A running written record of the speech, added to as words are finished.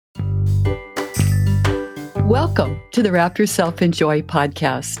Welcome to the Wrap Yourself in Joy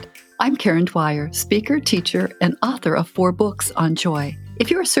podcast. I'm Karen Dwyer, speaker, teacher, and author of 4 books on joy. If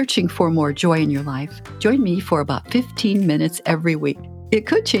you are searching for more joy in your life, join me for about 15 minutes every week. It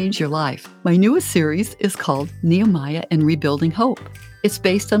could change your life. My newest series is called Nehemiah and Rebuilding Hope. It's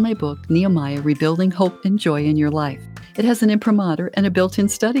based on my book, Nehemiah, Rebuilding Hope and Joy in Your Life. It has an imprimatur and a built-in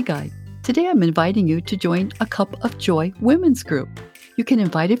study guide. Today, I'm inviting you to join a Cup of Joy women's group. You can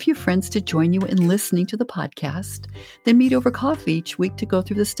invite a few friends to join you in listening to the podcast, then meet over coffee each week to go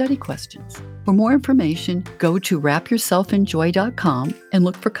through the study questions. For more information, go to wrapyourselfinjoy.com and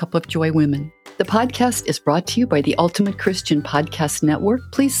look for Cup of Joy Women. The podcast is brought to you by the Ultimate Christian Podcast Network.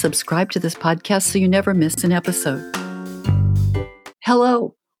 Please subscribe to this podcast so you never miss an episode.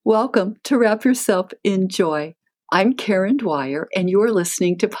 Hello, welcome to Wrap Yourself in Joy. I'm Karen Dwyer, and you're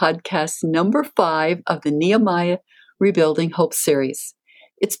listening to podcast number 5 of the Nehemiah Rebuilding Hope series.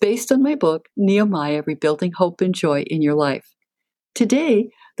 It's based on my book, Nehemiah, Rebuilding Hope and Joy in Your Life. Today,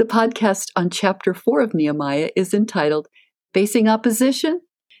 the podcast on chapter 4 of Nehemiah is entitled, Facing Opposition?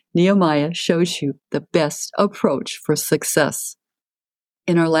 Nehemiah shows you the best approach for success.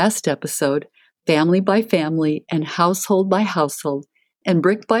 In our last episode, family by family and household by household and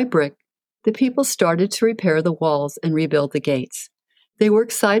brick by brick, the people started to repair the walls and rebuild the gates. They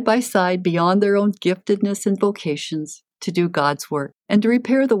worked side by side beyond their own giftedness and vocations to do God's work and to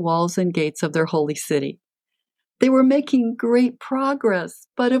repair the walls and gates of their holy city. They were making great progress,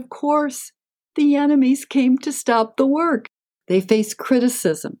 but of course, the enemies came to stop the work. They faced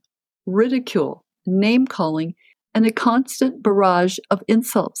criticism, ridicule, name-calling, and a constant barrage of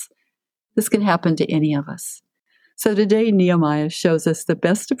insults. This can happen to any of us. So today, Nehemiah shows us the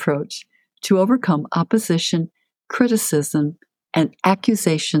best approach to overcome opposition, criticism, and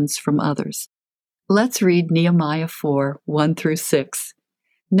accusations from others. Let's read Nehemiah 4, 1 through 6.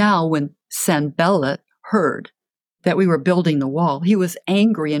 Now when Sanballat heard that we were building the wall, he was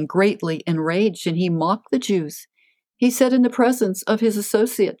angry and greatly enraged, and he mocked the Jews. He said in the presence of his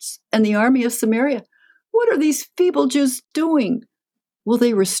associates and the army of Samaria, "What are these feeble Jews doing? Will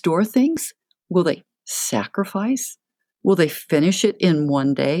they restore things? Will they sacrifice? Will they finish it in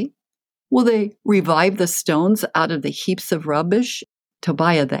one day? Will they revive the stones out of the heaps of rubbish?"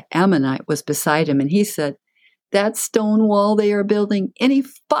 Tobiah the Ammonite was beside him, and he said, "That stone wall they are building, any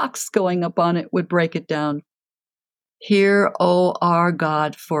fox going up on it would break it down. Hear, O our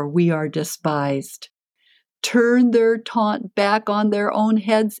God, for we are despised. Turn their taunt back on their own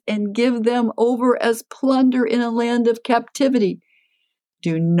heads and give them over as plunder in a land of captivity.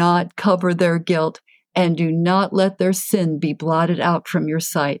 Do not cover their guilt, and do not let their sin be blotted out from your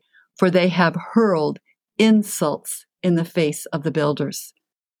sight. For they have hurled insults in the face of the builders."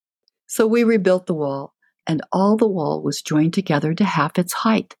 So we rebuilt the wall, and all the wall was joined together to half its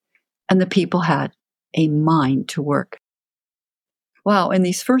height, and the people had a mind to work. Wow, in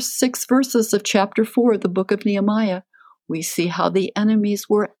these first 6 verses of chapter 4 of the book of Nehemiah, we see how the enemies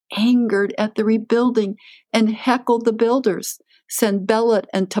were angered at the rebuilding and heckled the builders. Sanballat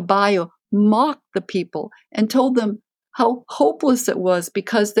and Tobiah mocked the people and told them how hopeless it was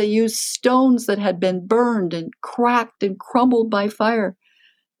because they used stones that had been burned and cracked and crumbled by fire.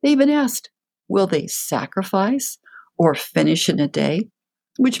 They even asked, will they sacrifice or finish in a day?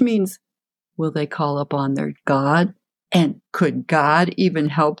 Which means, will they call upon their God? And could God even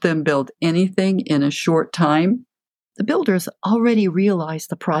help them build anything in a short time? The builders already realized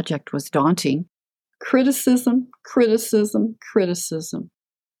the project was daunting. Criticism, criticism, criticism.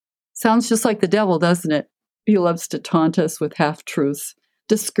 Sounds just like the devil, doesn't it? He loves to taunt us with half-truths,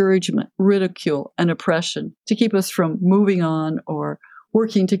 discouragement, ridicule, and oppression to keep us from moving on or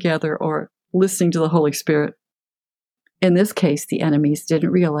working together or listening to the Holy Spirit. In this case, the enemies didn't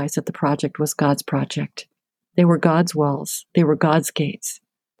realize that the project was God's project. They were God's walls. They were God's gates.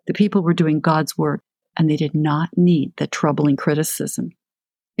 The people were doing God's work, and they did not need the troubling criticism.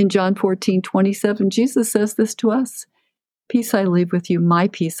 In John 14:27, Jesus says this to us, "Peace I leave with you, my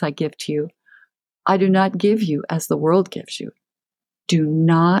peace I give to you. I do not give you as the world gives you. Do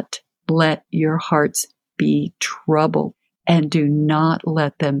not let your hearts be troubled, and do not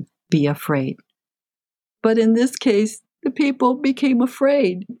let them be afraid." But in this case, the people became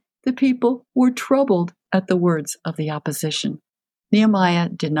afraid. The people were troubled at the words of the opposition. Nehemiah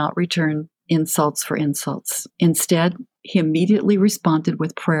did not return insults for insults. Instead, he immediately responded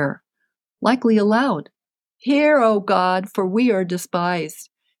with prayer, likely aloud. "Hear, O God, for we are despised.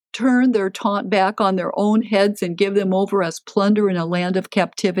 Turn their taunt back on their own heads and give them over as plunder in a land of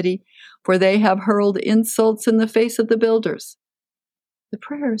captivity, for they have hurled insults in the face of the builders." The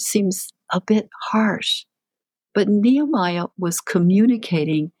prayer seems a bit harsh, but Nehemiah was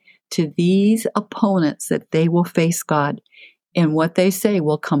communicating to these opponents that they will face God, and what they say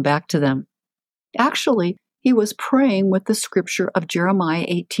will come back to them. Actually, he was praying with the scripture of Jeremiah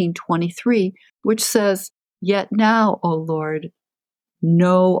 18:23, which says, "Yet now, O Lord,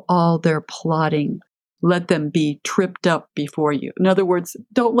 know all their plotting. Let them be tripped up before you." In other words,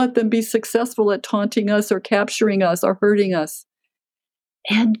 don't let them be successful at taunting us or capturing us or hurting us.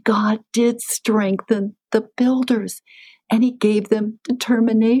 And God did strengthen the builders, and he gave them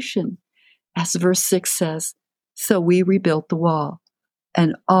determination. As verse 6 says, "So we rebuilt the wall,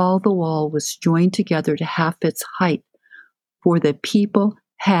 and all the wall was joined together to half its height, for the people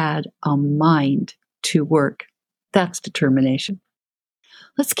had a mind to work." That's determination.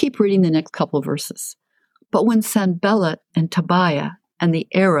 Let's keep reading the next couple of verses. "But when Sanballat and Tobiah and the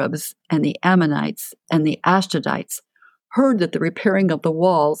Arabs and the Ammonites and the Ashdodites heard that the repairing of the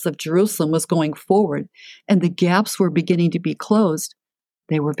walls of Jerusalem was going forward and the gaps were beginning to be closed,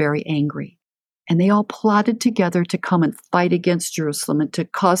 they were very angry. And they all plotted together to come and fight against Jerusalem and to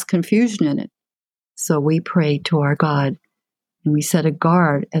cause confusion in it. So we prayed to our God, and we set a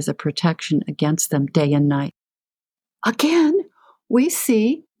guard as a protection against them day and night." Again, we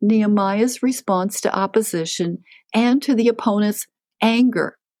see Nehemiah's response to opposition and to the opponent's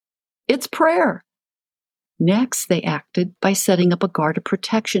anger. It's prayer. Next, they acted by setting up a guard of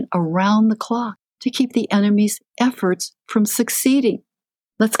protection around the clock to keep the enemy's efforts from succeeding.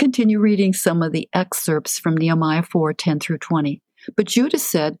 Let's continue reading some of the excerpts from Nehemiah 4:10 through 20. "But Judah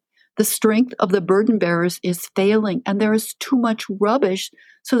said, 'The strength of the burden bearers is failing, and there is too much rubbish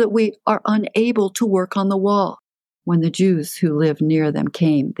so that we are unable to work on the wall.' When the Jews who lived near them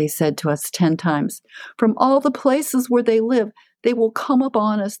came, they said to us 10 times, 'From all the places where they live, they will come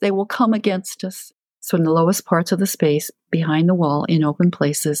upon us, they will come against us.' So in the lowest parts of the space, behind the wall, in open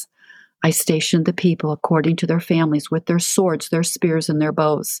places, I stationed the people according to their families with their swords, their spears, and their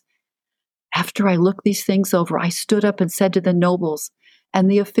bows. After I looked these things over, I stood up and said to the nobles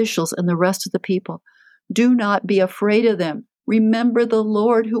and the officials and the rest of the people, 'Do not be afraid of them. Remember the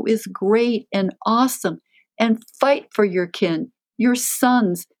Lord who is great and awesome, and fight for your kin, your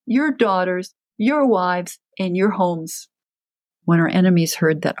sons, your daughters, your wives, and your homes.' When our enemies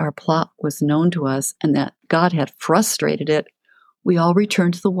heard that our plot was known to us and that God had frustrated it, we all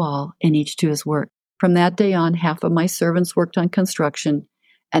returned to the wall and each to his work. From that day on, half of my servants worked on construction,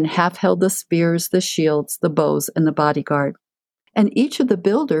 and half held the spears, the shields, the bows, and the bodyguard. And each of the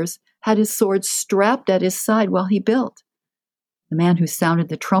builders had his sword strapped at his side while he built. The man who sounded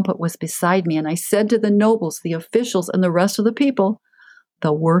the trumpet was beside me, and I said to the nobles, the officials, and the rest of the people,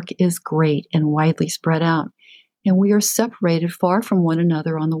 'The work is great and widely spread out, and we are separated far from one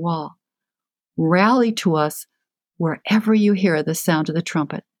another on the wall. Rally to us wherever you hear the sound of the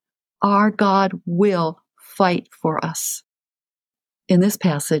trumpet. Our God will fight for us.'" In this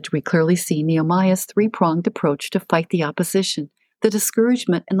passage, we clearly see Nehemiah's three-pronged approach to fight the opposition, the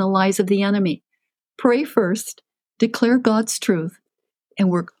discouragement, and the lies of the enemy. Pray first, declare God's truth, and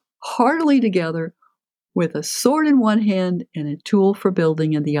work heartily together with a sword in one hand and a tool for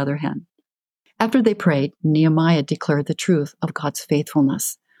building in the other hand. After they prayed, Nehemiah declared the truth of God's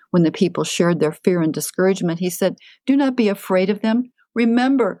faithfulness. When the people shared their fear and discouragement, he said, "Do not be afraid of them.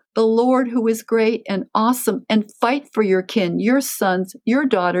 Remember the Lord who is great and awesome, and fight for your kin, your sons, your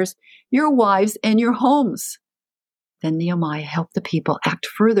daughters, your wives, and your homes." Then Nehemiah helped the people act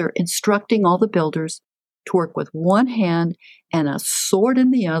further, instructing all the builders to work with one hand and a sword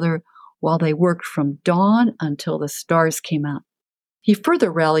in the other while they worked from dawn until the stars came out. He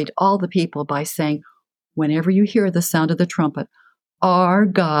further rallied all the people by saying, "Whenever you hear the sound of the trumpet, our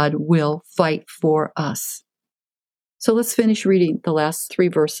God will fight for us." So let's finish reading the last 3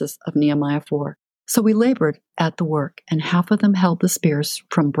 verses of Nehemiah 4. "So we labored at the work, and half of them held the spears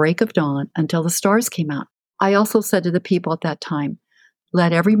from break of dawn until the stars came out. I also said to the people at that time,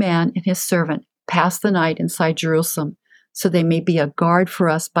 'Let every man and his servant pass the night inside Jerusalem, so they may be a guard for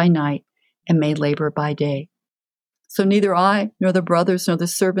us by night and may labor by day.' So neither I, nor the brothers, nor the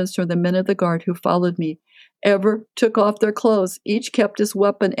servants, nor the men of the guard who followed me ever took off their clothes. Each kept his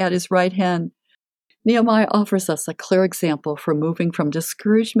weapon at his right hand." Nehemiah offers us a clear example for moving from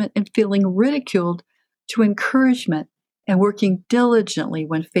discouragement and feeling ridiculed to encouragement and working diligently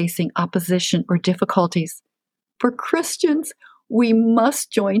when facing opposition or difficulties. For Christians, we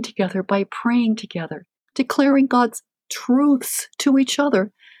must join together by praying together, declaring God's truths to each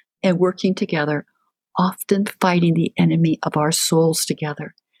other, and working together, often fighting the enemy of our souls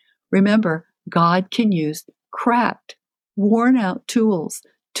together. Remember, God can use cracked, worn-out tools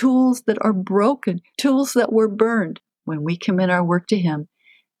that are broken, tools that were burned, when we commit our work to Him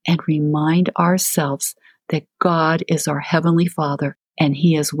and remind ourselves that God is our Heavenly Father and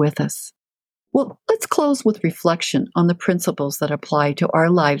He is with us. Well, let's close with reflection on the principles that apply to our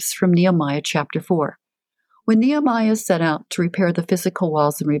lives from Nehemiah chapter 4. When Nehemiah set out to repair the physical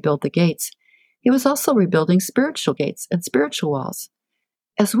walls and rebuild the gates, he was also rebuilding spiritual gates and spiritual walls.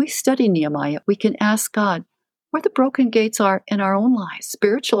 As we study Nehemiah, we can ask God where the broken gates are in our own lives,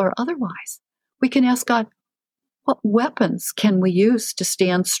 spiritual or otherwise. We can ask God, what weapons can we use to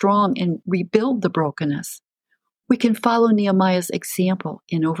stand strong and rebuild the brokenness? We can follow Nehemiah's example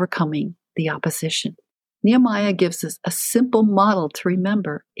in overcoming the opposition. Nehemiah gives us a simple model to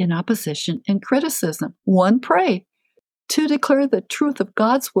remember in opposition and criticism. 1, pray. 2, declare the truth of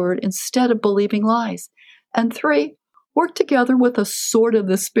God's word instead of believing lies. And 3, work together with a sword of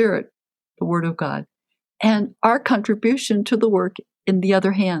the Spirit, the word of God, and our contribution to the work in the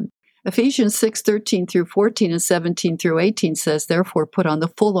other hand. Ephesians 6:13 through 14 and 17 through 18 says, therefore put on the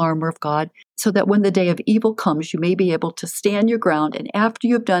full armor of God, so that when the day of evil comes, you may be able to stand your ground, and after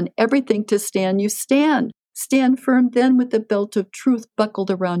you have done everything to stand, you stand. Stand firm then with the belt of truth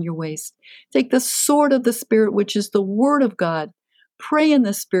buckled around your waist. Take the sword of the Spirit, which is the word of God. Pray in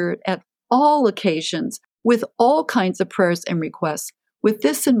the Spirit at all occasions, with all kinds of prayers and requests. With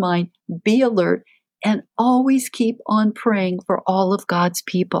this in mind, be alert and always keep on praying for all of God's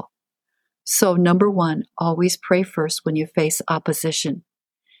people. So 1, always pray first when you face opposition.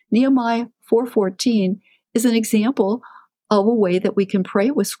 Nehemiah 4:14 is an example of a way that we can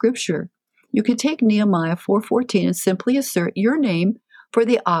pray with Scripture. You can take Nehemiah 4:14 and simply assert your name for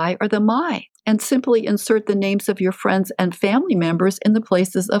the I or the my, and simply insert the names of your friends and family members in the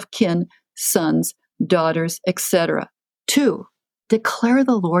places of kin, sons, daughters, etc. 2, declare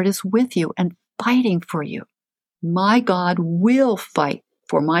the Lord is with you and fighting for you. My God will fight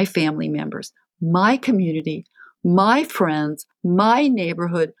for my family members, my community, my friends, my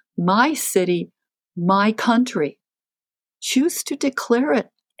neighborhood, my city, my country. Choose to declare it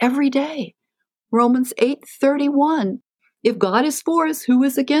every day. Romans 8:31, if God is for us, who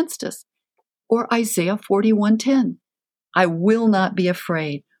is against us? Or Isaiah 41:10, I will not be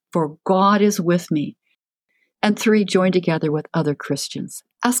afraid, for God is with me. And 3, join together with other Christians.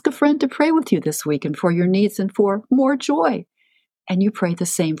 Ask a friend to pray with you this week and for your needs and for more joy. And you pray the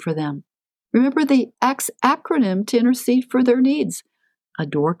same for them. Remember the ACTS acronym to intercede for their needs.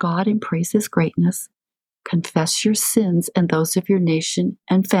 Adore God and praise His greatness. Confess your sins and those of your nation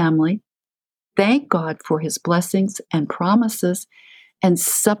and family. Thank God for His blessings and promises, and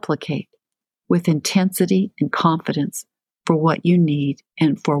supplicate with intensity and confidence for what you need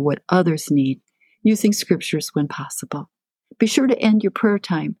and for what others need, using scriptures when possible. Be sure to end your prayer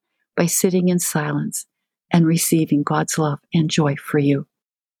time by sitting in silence and receiving God's love and joy for you.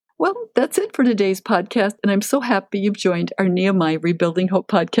 Well, that's it for today's podcast, and I'm so happy you've joined our Nehemiah Rebuilding Hope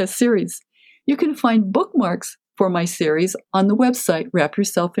podcast series. You can find bookmarks for my series on the website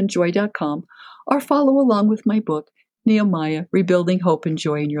wrapyourselfinjoy.com, or follow along with my book, Nehemiah Rebuilding Hope and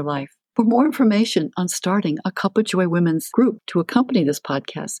Joy in Your Life. For more information on starting a Cup of Joy Women's group to accompany this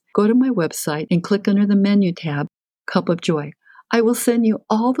podcast, go to my website and click under the menu tab, Cup of Joy. I will send you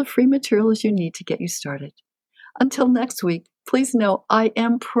all the free materials you need to get you started. Until next week, please know I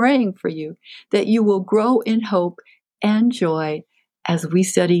am praying for you that you will grow in hope and joy as we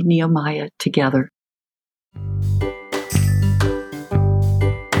study Nehemiah together.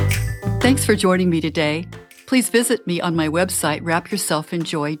 Thanks for joining me today. Please visit me on my website,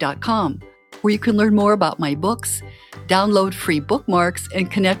 wrapyourselfinjoy.com, where you can learn more about my books, download free bookmarks, and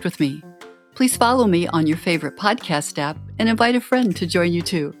connect with me. Please follow me on your favorite podcast app and invite a friend to join you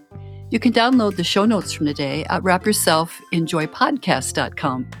too. You can download the show notes from today at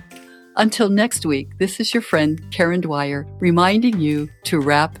wrapyourselfinjoypodcast.com. Until next week, this is your friend Karen Dwyer reminding you to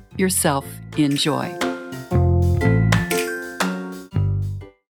wrap yourself in joy.